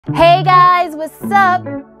Hey guys, what's up?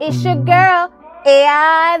 It's your girl,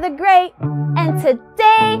 Aithegreat, and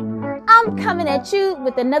today I'm coming at you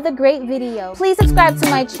with another great video. Please subscribe to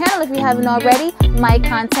my channel if you haven't already. My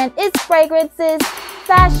content is fragrances,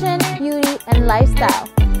 fashion, beauty, and lifestyle.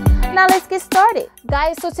 Now let's get started.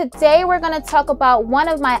 Guys, so today we're gonna talk about one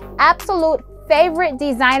of my absolute favorite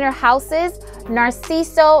designer houses,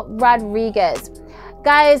 Narciso Rodriguez.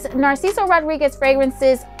 Guys, Narciso Rodriguez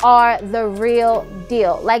fragrances are the real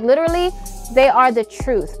deal. Like literally, they are the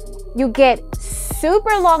truth. You get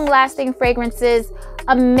super long lasting fragrances,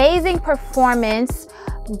 amazing performance,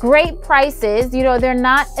 great prices. You know, they're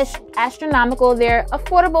not astronomical, they're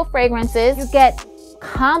affordable fragrances. You get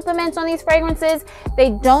compliments on these fragrances.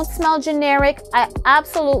 They don't smell generic. I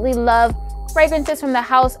absolutely love fragrances from the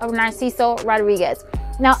house of Narciso Rodriguez.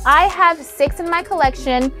 Now, I have 6 in my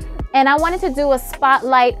collection, and I wanted to do a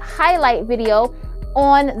spotlight highlight video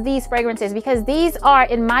on these fragrances because these are,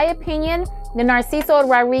 in my opinion, the Narciso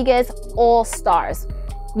Rodriguez all-stars.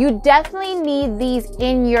 You definitely need these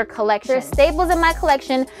in your collection. They're staples in my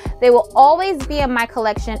collection. They will always be in my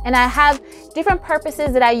collection, and I have different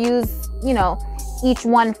purposes that I use, you know, each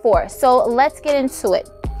one for. So let's get into it.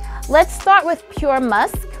 Let's start with Pure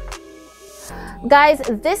Musk. Guys,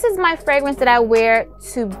 this is my fragrance that I wear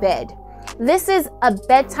to bed. This is a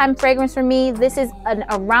bedtime fragrance for me. This is an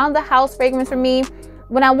around the house fragrance for me.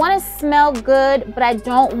 When I want to smell good, but I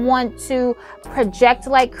don't want to project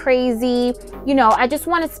like crazy, you know, I just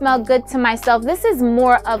want to smell good to myself. This is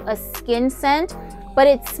more of a skin scent, but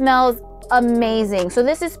it smells amazing. So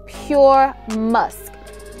this is Pure Musk.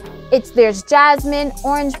 There's jasmine,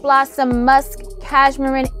 orange blossom, musk,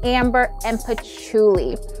 cashmere, amber, and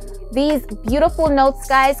patchouli. These beautiful notes,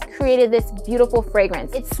 guys, created this beautiful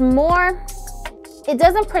fragrance. It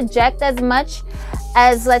doesn't project as much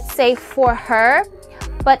as, let's say, For Her,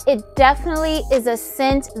 but it definitely is a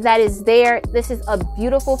scent that is there. This is a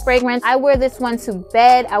beautiful fragrance. I wear this one to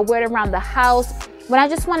bed. I wear it around the house when I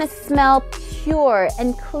just want to smell pure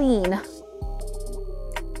and clean.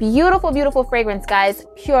 Beautiful, beautiful fragrance, guys.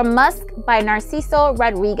 Pure Musk by Narciso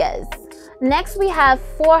Rodriguez. Next, we have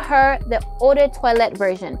For Her, the Eau de Toilette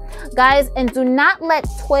version. Guys, and do not let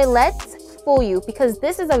toilettes fool you because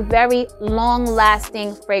this is a very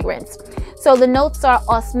long-lasting fragrance. So the notes are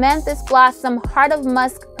osmanthus blossom, heart of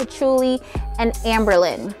musk, patchouli, and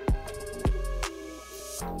amberlin.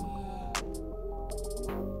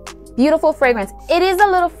 Beautiful fragrance. It is a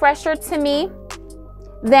little fresher to me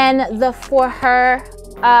than the For Her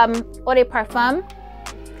Eau de Parfum,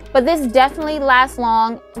 but this definitely lasts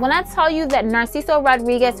long. When I tell you that Narciso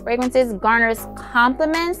Rodriguez fragrances garners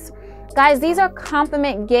compliments, guys, these are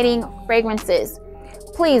compliment getting fragrances.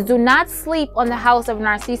 Please do not sleep on the house of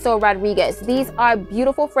Narciso Rodriguez. These are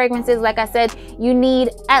beautiful fragrances. Like I said, you need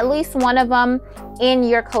at least one of them in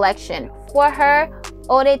your collection. For Her,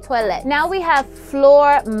 Eau de Toilette. Now we have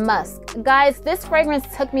Floor Musk. Guys, this fragrance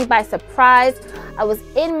took me by surprise. I was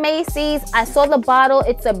in Macy's, I saw the bottle,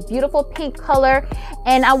 it's a beautiful pink color,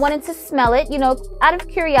 and I wanted to smell it, you know, out of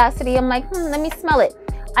curiosity. I'm like, let me smell it.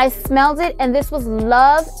 I smelled it, and this was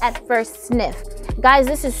love at first sniff. Guys,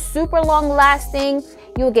 this is super long lasting.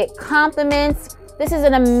 You'll get compliments. This is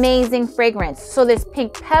an amazing fragrance. So there's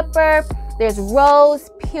pink pepper, there's rose,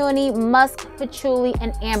 peony, musk, patchouli,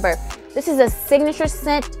 and amber. This is a signature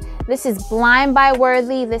scent. This is blind buy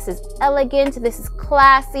worthy. This is elegant. This is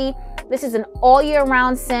classy. This is an all year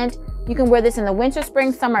round scent. You can wear this in the winter,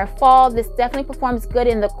 spring, summer, fall. This definitely performs good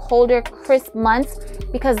in the colder, crisp months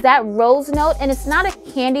because that rose note, and it's not a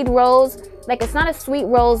candied rose, like it's not a sweet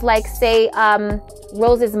rose like, say,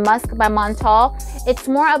 Rose's Musk by Montal. It's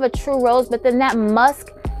more of a true rose, but then that musk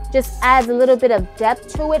just adds a little bit of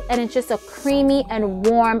depth to it, and it's just a creamy and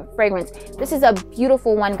warm fragrance. This is a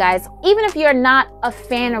beautiful one, guys. Even if you're not a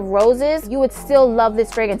fan of roses, you would still love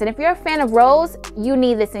this fragrance. And if you're a fan of rose, you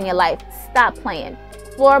need this in your life. Stop playing.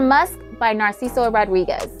 Floor Musk by Narciso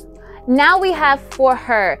Rodriguez. Now we have For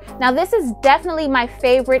Her. Now this is definitely my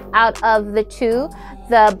favorite out of the two,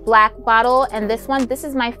 the black bottle and this one. This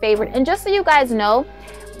is my favorite. And just so you guys know,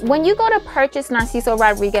 when you go to purchase Narciso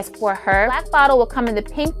Rodriguez For Her, black bottle will come in the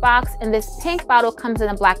pink box, and this pink bottle comes in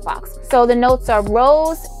a black box. So the notes are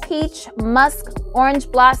rose, peach, musk,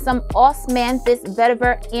 orange blossom, osmanthus,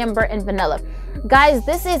 vetiver, amber, and vanilla. Guys,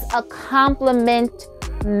 this is a compliment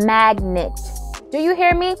magnet. Do you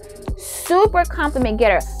hear me? Super compliment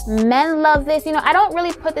getter. Men love this. You know, I don't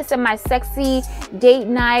really put this in my sexy date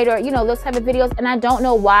night or, you know, those type of videos, and I don't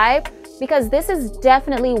know why, because this is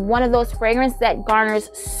definitely one of those fragrances that garners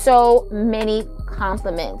so many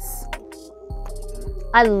compliments.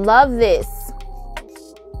 I love this.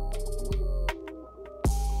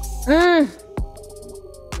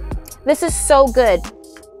 This is so good.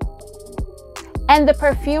 And the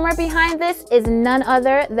perfumer behind this is none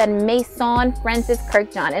other than Maison Francis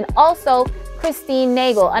Kirkjohn, and also Christine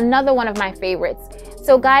Nagel, another one of my favorites.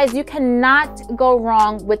 So guys, you cannot go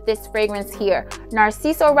wrong with this fragrance here.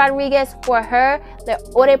 Narciso Rodriguez, for her, the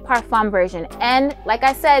Eau de Parfum version. And like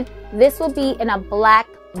I said, this will be in a black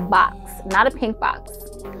box, not a pink box.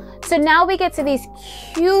 So now we get to these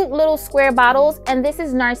cute little square bottles, and this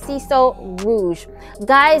is Narciso Rouge.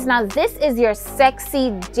 Guys, now this is your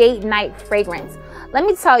sexy date night fragrance. Let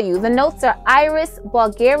me tell you, the notes are iris,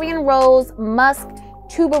 Bulgarian rose, musk,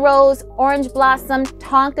 tuberose, orange blossom,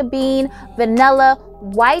 tonka bean, vanilla,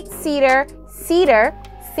 white cedar,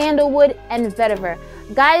 sandalwood, and vetiver.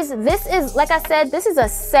 Guys, this is, like I said, this is a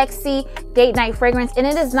sexy date night fragrance, and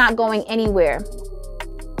it is not going anywhere.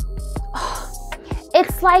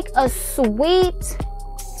 It's like a sweet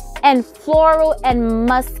and floral and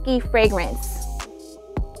musky fragrance.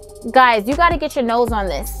 Guys, you got to get your nose on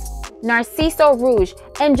this. Narciso Rouge.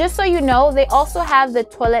 And just so you know, they also have the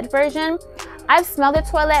toilette version. I've smelled the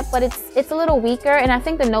toilette, but it's a little weaker, and I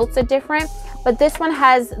think the notes are different. But this one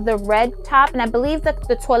has the red top, and I believe that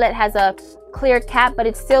the toilette has a clear cap, but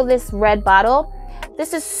it's still this red bottle.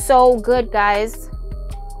 This is so good, guys.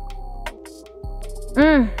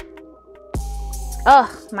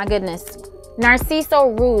 Oh my goodness.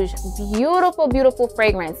 Narciso Rouge, beautiful, beautiful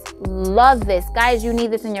fragrance. Love this. Guys, you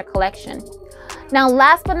need this in your collection. Now,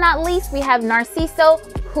 last but not least, we have Narciso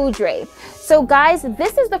Poudre. So guys,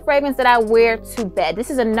 this is the fragrance that I wear to bed.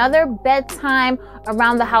 This is another bedtime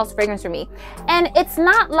around the house fragrance for me. And it's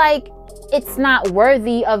not like it's not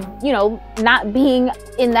worthy of, you know, not being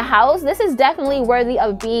in the house. This is definitely worthy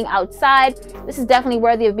of being outside. This is definitely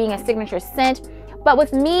worthy of being a signature scent. But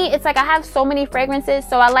with me, it's like I have so many fragrances,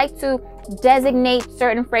 so I like to designate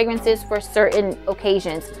certain fragrances for certain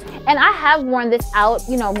occasions. And I have worn this out,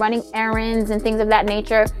 you know, running errands and things of that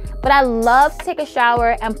nature. But I love to take a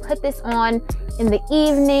shower and put this on in the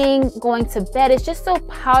evening, going to bed. It's just so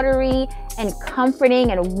powdery and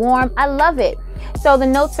comforting and warm. I love it. So the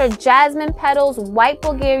notes are jasmine petals, white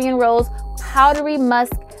Bulgarian rose, powdery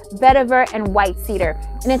musk, vetiver, and white cedar.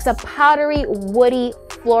 And it's a powdery, woody,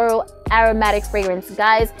 floral, aromatic fragrance.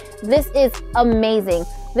 Guys, this is amazing.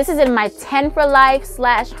 This is in my 10 for life /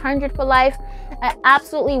 100 for life. I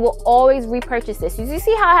absolutely will always repurchase this. You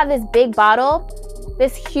see how I have this big bottle,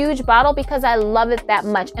 this huge bottle, because I love it that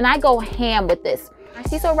much, and I go ham with this.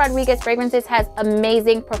 Narciso Rodriguez Fragrances has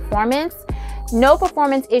amazing performance. No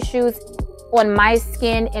performance issues on my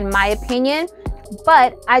skin, in my opinion,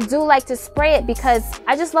 but I do like to spray it because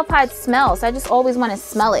I just love how it smells. I just always want to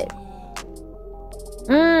smell it.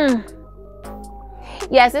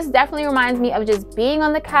 Yes, this definitely reminds me of just being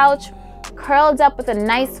on the couch, curled up with a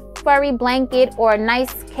nice furry blanket or a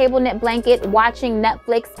nice cable knit blanket, watching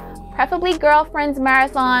Netflix, preferably Girlfriends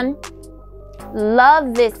Marathon.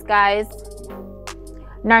 Love this, guys.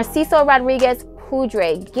 Narciso Rodriguez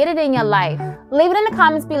Poudre. Get it in your life. Leave it in the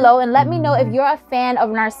comments below and let me know if you're a fan of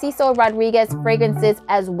Narciso Rodriguez fragrances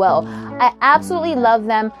as well. I absolutely love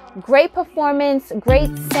them. Great performance,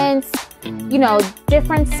 great scents, you know,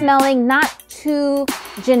 different smelling, not too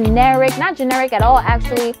generic, not generic at all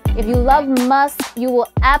actually. If you love musk, you will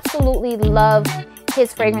absolutely love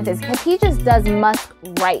his fragrances because he just does musk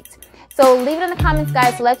right. So leave it in the comments,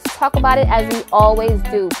 guys. Let's talk about it as we always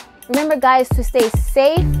do. Remember, guys, to stay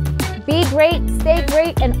safe, be great, stay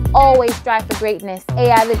great, and always strive for greatness.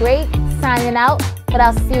 Aithegreat signing out, but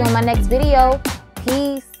I'll see you in my next video.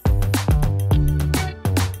 Peace.